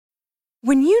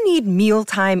When you need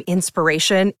mealtime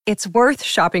inspiration, it's worth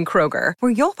shopping Kroger,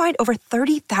 where you'll find over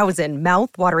 30,000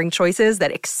 mouth-watering choices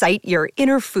that excite your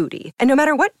inner foodie. And no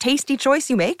matter what tasty choice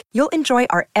you make, you'll enjoy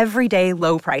our everyday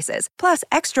low prices, plus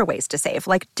extra ways to save,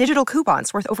 like digital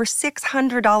coupons worth over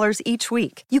 $600 each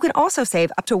week. You can also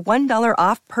save up to $1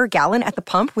 off per gallon at the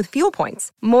pump with fuel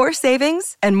points. More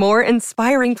savings and more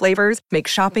inspiring flavors make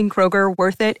shopping Kroger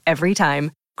worth it every time.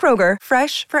 Kroger,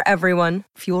 fresh for everyone.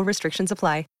 Fuel restrictions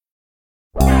apply.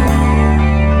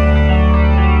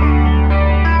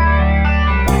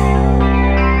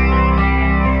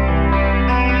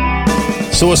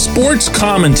 So a sports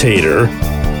commentator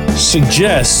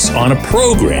suggests on a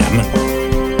program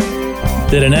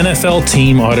that an NFL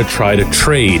team ought to try to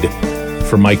trade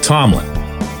for Mike Tomlin.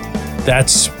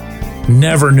 That's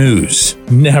never news.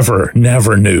 Never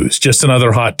news. Just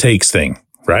another hot takes thing,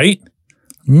 right?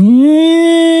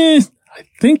 I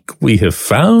think we have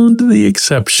found the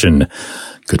exception.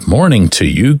 Good morning to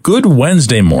you. Good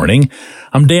Wednesday morning.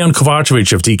 I'm Dan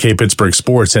Kovacevic of DK Pittsburgh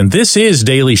Sports, and this is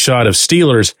Daily Shot of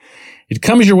Steelers. It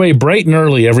comes your way bright and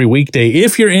early every weekday.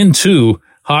 If you're into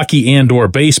hockey and or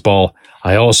baseball,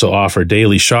 I also offer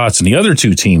daily shots in the other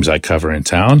two teams I cover in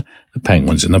town, the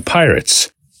Penguins and the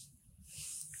Pirates.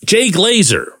 Jay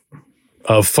Glazer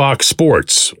of Fox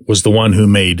Sports was the one who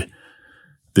made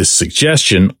this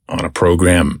suggestion on a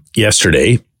program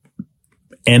yesterday.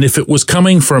 And if it was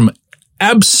coming from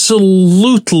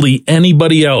absolutely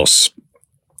anybody else,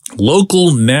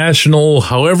 local, national,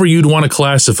 however you'd want to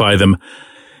classify them,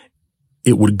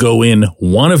 it would go in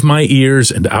one of my ears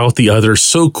and out the other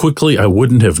so quickly I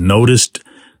wouldn't have noticed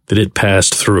that it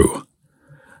passed through.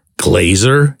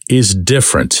 Glazer is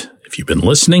different. If you've been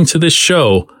listening to this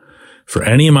show for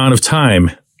any amount of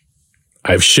time,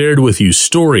 I've shared with you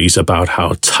stories about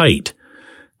how tight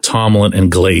Tomlin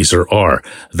and Glazer are.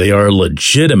 They are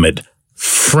legitimate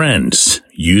friends,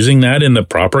 using that in the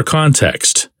proper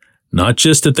context. Not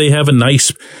just that they have a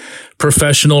nice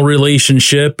professional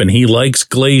relationship and he likes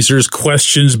Glazer's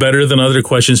questions better than other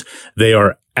questions. They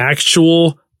are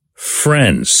actual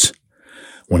friends.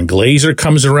 When Glazer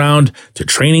comes around to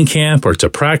training camp or to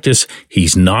practice,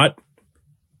 he's not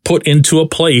put into a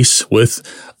place with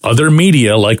other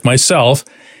media like myself.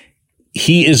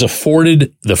 He is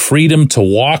afforded the freedom to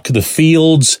walk the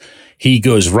fields. He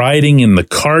goes riding in the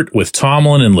cart with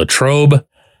Tomlin and Latrobe.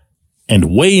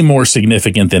 And way more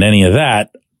significant than any of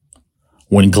that,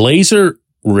 when Glazer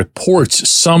reports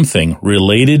something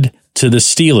related to the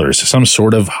Steelers, some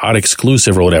sort of hot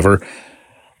exclusive or whatever,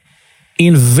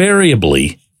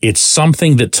 invariably it's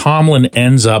something that Tomlin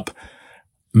ends up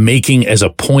making as a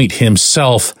point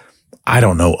himself, I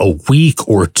don't know, a week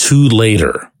or two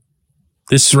later.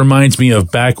 This reminds me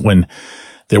of back when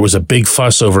there was a big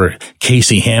fuss over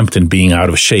Casey Hampton being out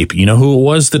of shape. You know who it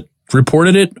was that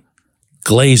reported it?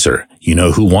 Glazer. You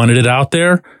know who wanted it out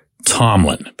there?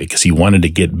 Tomlin, because he wanted to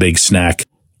get Big Snack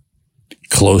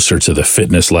closer to the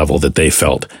fitness level that they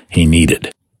felt he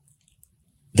needed.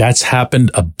 That's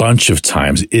happened a bunch of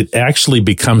times. It actually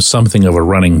becomes something of a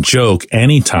running joke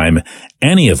anytime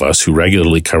any of us who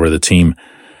regularly cover the team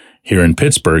here in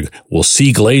Pittsburgh will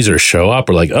see Glazer show up.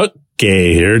 We're like,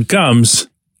 okay, here it comes.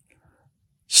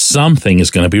 Something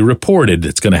is going to be reported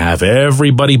that's going to have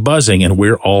everybody buzzing, and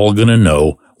we're all going to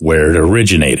know where it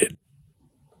originated.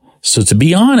 So to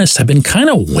be honest, I've been kind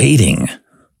of waiting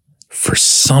for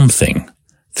something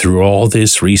through all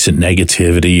this recent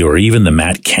negativity or even the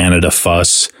Matt Canada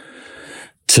fuss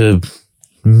to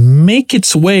make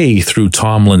its way through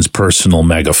Tomlin's personal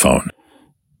megaphone.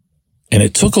 And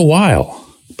it took a while,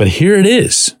 but here it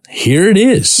is. Here it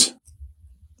is.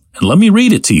 And let me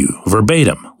read it to you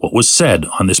verbatim, what was said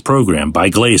on this program by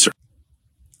Glazer.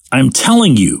 I'm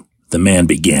telling you, the man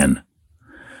began,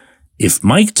 if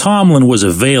Mike Tomlin was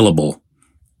available,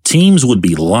 teams would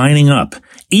be lining up.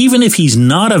 Even if he's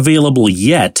not available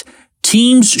yet,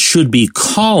 teams should be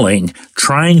calling,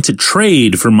 trying to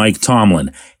trade for Mike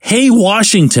Tomlin. Hey,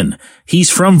 Washington, he's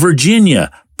from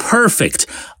Virginia. Perfect.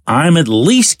 I'm at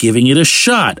least giving it a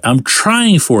shot. I'm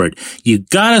trying for it. You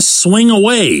gotta swing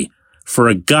away for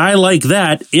a guy like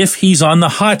that if he's on the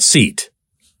hot seat.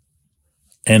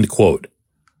 End quote.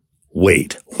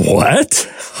 Wait, what?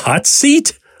 Hot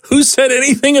seat? Who said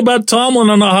anything about Tomlin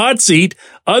on the hot seat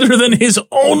other than his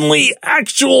only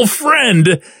actual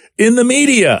friend in the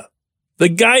media? The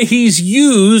guy he's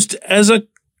used as a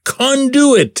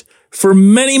conduit for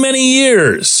many, many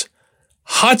years.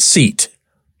 Hot seat.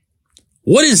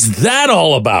 What is that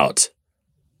all about?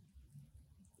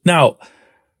 Now,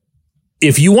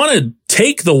 if you want to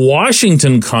take the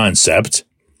Washington concept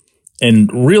and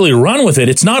really run with it,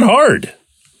 it's not hard.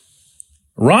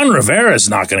 Ron Rivera's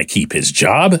not going to keep his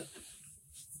job.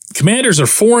 Commanders are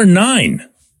 4-9.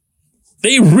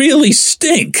 They really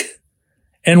stink.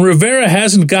 And Rivera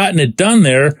hasn't gotten it done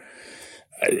there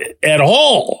at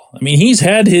all. I mean, he's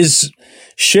had his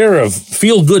share of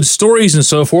feel-good stories and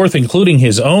so forth, including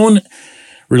his own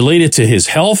related to his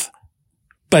health.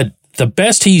 But the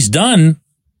best he's done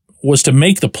was to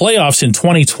make the playoffs in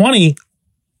 2020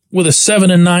 with a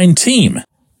 7-9 team.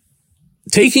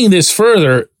 Taking this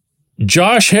further,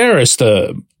 Josh Harris,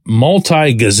 the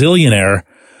multi-gazillionaire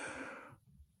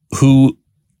who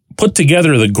put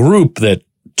together the group that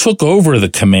took over the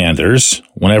Commanders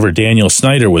whenever Daniel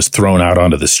Snyder was thrown out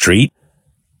onto the street,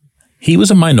 he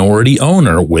was a minority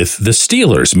owner with the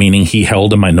Steelers, meaning he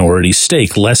held a minority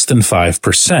stake, less than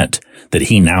 5%, that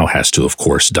he now has to, of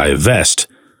course, divest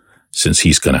since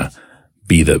he's going to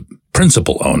be the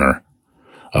principal owner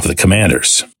of the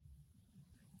Commanders.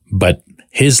 But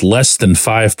his less than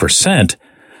 5%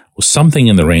 was something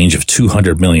in the range of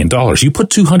 $200 million. You put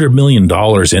 $200 million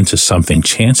into something,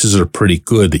 chances are pretty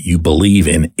good that you believe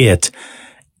in it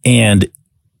and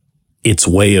its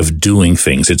way of doing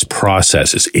things, its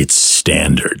processes, its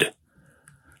standard.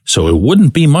 So it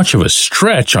wouldn't be much of a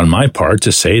stretch on my part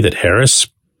to say that Harris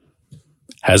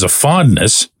has a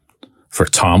fondness for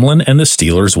Tomlin and the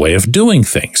Steelers' way of doing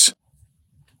things.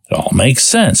 It all makes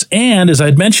sense. And as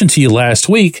I'd mentioned to you last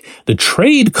week, the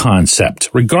trade concept,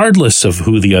 regardless of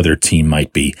who the other team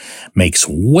might be, makes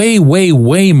way, way,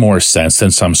 way more sense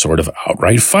than some sort of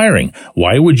outright firing.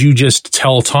 Why would you just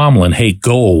tell Tomlin, hey,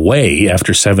 go away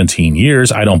after 17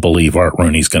 years? I don't believe Art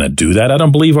Rooney's going to do that. I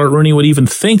don't believe Art Rooney would even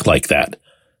think like that.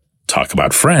 Talk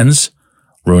about friends.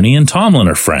 Rooney and Tomlin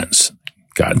are friends.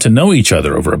 Gotten to know each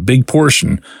other over a big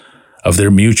portion of their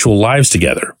mutual lives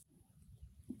together.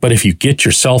 But if you get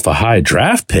yourself a high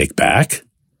draft pick back,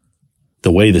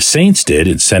 the way the Saints did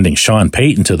in sending Sean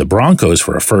Payton to the Broncos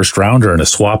for a first rounder and a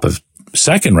swap of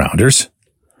second rounders,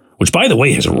 which by the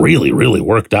way has really, really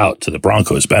worked out to the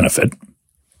Broncos' benefit,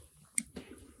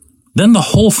 then the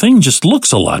whole thing just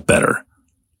looks a lot better.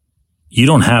 You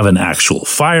don't have an actual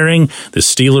firing. The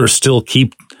Steelers still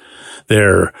keep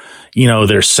their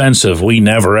sense of we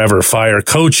never ever fire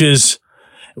coaches,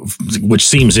 which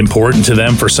seems important to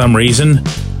them for some reason.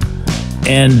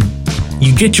 And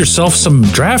you get yourself some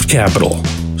draft capital,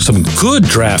 some good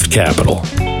draft capital.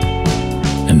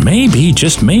 And maybe,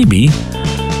 just maybe,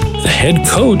 the head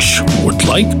coach would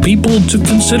like people to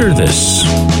consider this.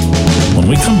 When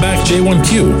we come back,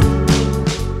 J1Q.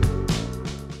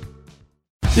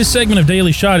 This segment of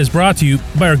Daily Shot is brought to you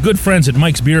by our good friends at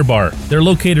Mike's Beer Bar. They're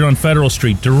located on Federal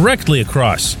Street, directly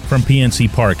across from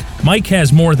PNC Park. Mike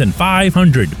has more than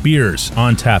 500 beers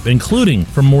on tap, including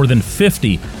from more than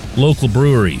 50 local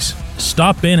breweries.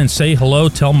 Stop in and say hello.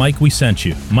 Tell Mike we sent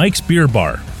you. Mike's Beer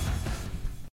Bar.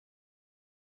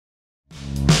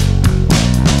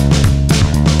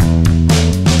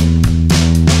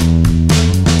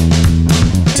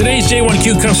 Today's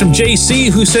J1Q comes from JC,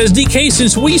 who says, DK,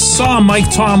 since we saw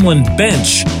Mike Tomlin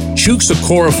bench Chuks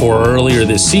Okorafor earlier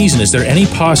this season, is there any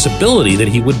possibility that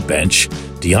he would bench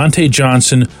Deontay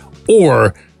Johnson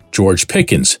or George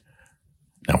Pickens?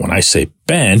 Now, when I say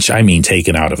bench, I mean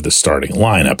taken out of the starting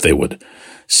lineup. They would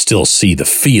still see the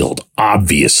field,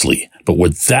 obviously. But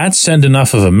would that send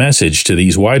enough of a message to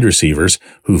these wide receivers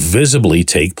who visibly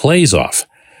take plays off?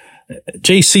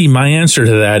 JC, my answer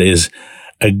to that is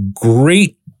a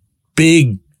great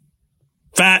big,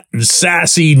 fat, and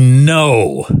sassy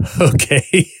no.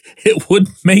 Okay? It would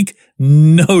make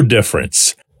no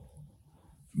difference.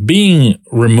 Being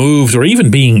removed or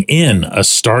even being in a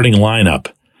starting lineup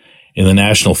in the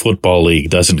National Football League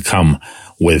doesn't come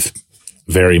with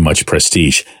very much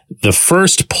prestige. The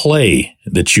first play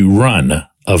that you run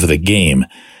of the game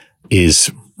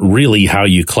is really how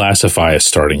you classify a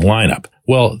starting lineup.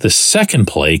 Well, the second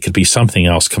play could be something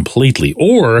else completely,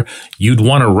 or you'd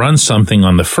want to run something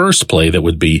on the first play that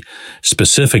would be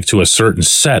specific to a certain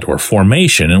set or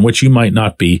formation in which you might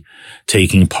not be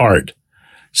taking part.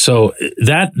 So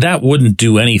that wouldn't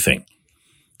do anything.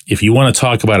 If you want to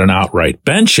talk about an outright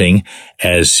benching,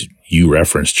 as you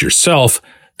referenced yourself,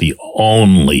 the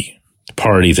only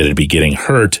party that would be getting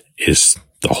hurt is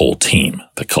the whole team,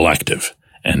 the collective,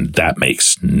 and that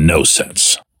makes no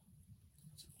sense.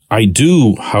 I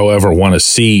do, however, want to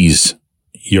seize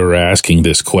your asking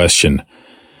this question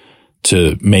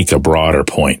to make a broader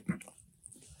point.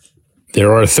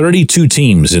 There are 32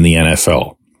 teams in the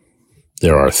NFL.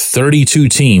 There are 32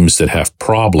 teams that have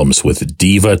problems with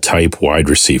diva-type wide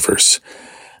receivers.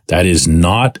 That is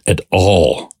not at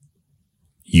all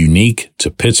unique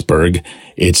to Pittsburgh.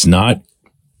 It's not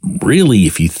really,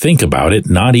 if you think about it,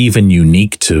 not even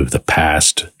unique to the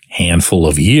past handful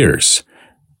of years.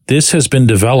 This has been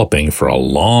developing for a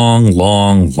long,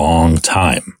 long, long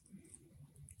time.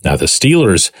 Now, the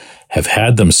Steelers have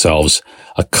had themselves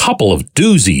a couple of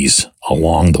doozies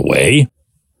along the way.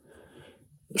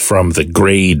 From the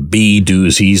grade B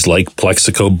doozies like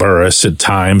Plexico Burress at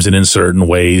times and in certain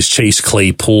ways, Chase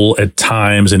Claypool at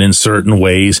times and in certain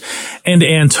ways, and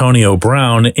Antonio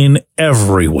Brown in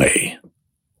every way.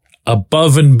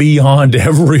 Above and beyond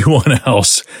everyone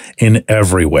else in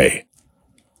every way.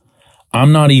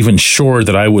 I'm not even sure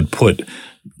that I would put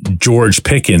George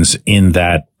Pickens in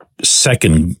that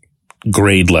second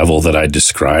grade level that I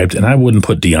described, and I wouldn't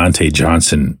put Deontay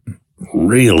Johnson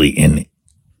really in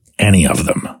any of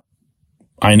them.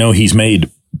 I know he's made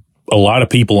a lot of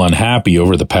people unhappy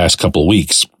over the past couple of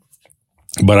weeks,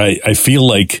 but I feel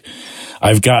like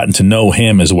I've gotten to know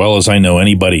him as well as I know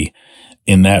anybody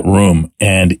in that room,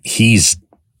 and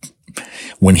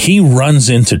when he runs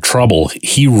into trouble,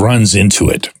 he runs into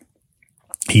it.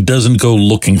 He doesn't go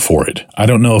looking for it. I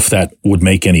don't know if that would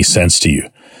make any sense to you.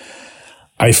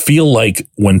 I feel like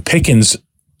when Pickens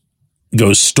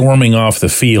goes storming off the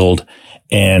field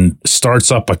and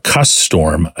starts up a cuss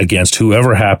storm against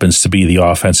whoever happens to be the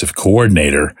offensive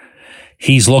coordinator,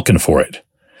 he's looking for it.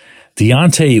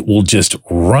 Deontay will just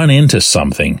run into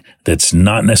something that's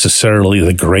not necessarily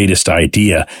the greatest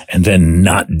idea and then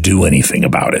not do anything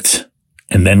about it,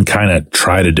 and then kind of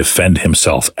try to defend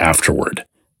himself afterward.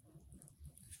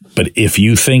 But if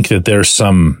you think that there's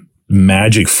some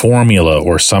magic formula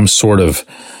or some sort of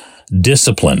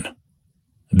discipline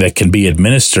that can be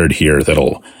administered here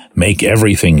that'll make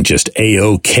everything just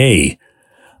A-OK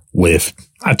with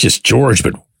not just George,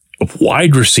 but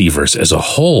wide receivers as a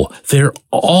whole, they're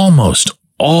almost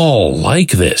all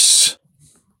like this.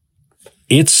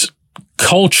 It's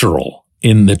cultural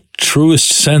in the truest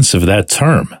sense of that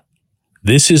term.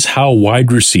 This is how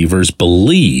wide receivers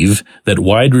believe that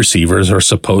wide receivers are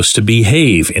supposed to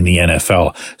behave in the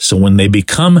NFL. So when they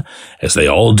become, as they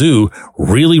all do,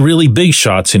 really, really big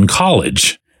shots in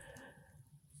college,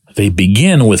 they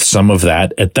begin with some of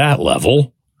that at that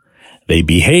level. They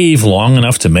behave long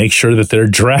enough to make sure that their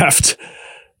draft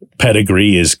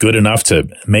pedigree is good enough to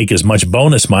make as much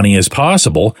bonus money as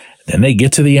possible. Then they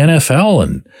get to the NFL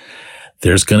and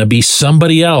there's going to be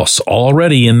somebody else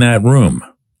already in that room.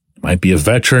 Might be a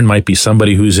veteran, might be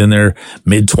somebody who's in their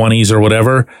mid-20s or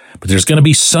whatever, but there's going to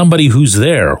be somebody who's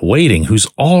there waiting, who's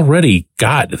already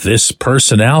got this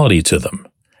personality to them.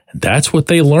 And that's what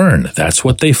they learn. That's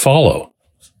what they follow.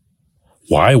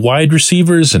 Why wide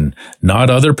receivers and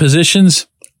not other positions?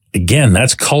 Again,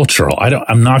 that's cultural.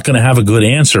 I'm not going to have a good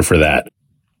answer for that.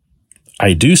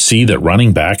 I do see that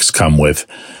running backs come with,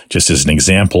 just as an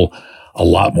example, a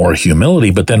lot more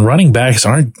humility, but then running backs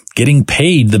aren't getting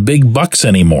paid the big bucks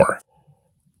anymore.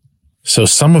 So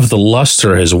some of the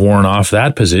luster has worn off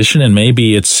that position, and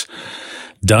maybe it's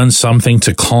done something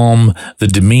to calm the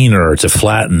demeanor or to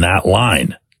flatten that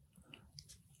line.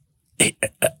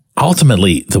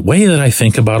 Ultimately, the way that I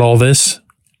think about all this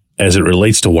as it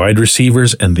relates to wide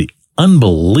receivers and the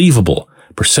unbelievable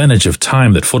percentage of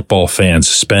time that football fans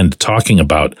spend talking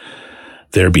about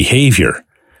their behavior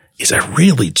is I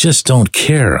really just don't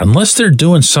care unless they're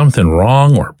doing something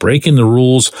wrong or breaking the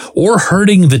rules or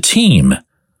hurting the team.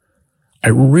 I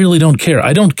really don't care.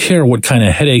 I don't care what kind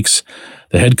of headaches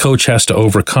the head coach has to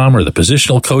overcome or the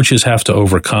positional coaches have to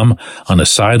overcome on a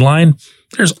sideline.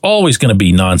 There's always going to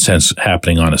be nonsense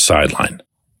happening on a sideline.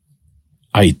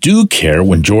 I do care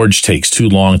when George takes too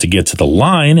long to get to the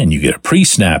line and you get a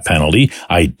pre-snap penalty.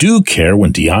 I do care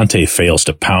when Deontay fails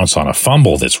to pounce on a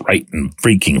fumble that's right in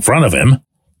freaking front of him.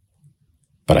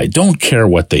 But I don't care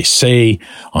what they say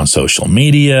on social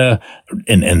media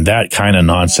and that kind of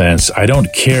nonsense. I don't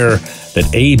care that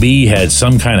AB had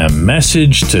some kind of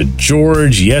message to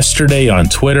George yesterday on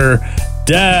Twitter.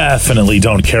 Definitely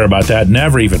don't care about that.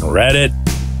 Never even read it.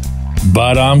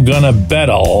 But I'm going to bet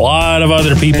a lot of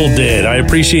other people did. I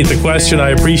appreciate the question.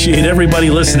 I appreciate everybody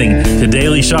listening to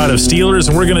Daily Shot of Steelers,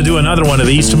 and we're going to do another one of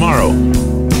these tomorrow.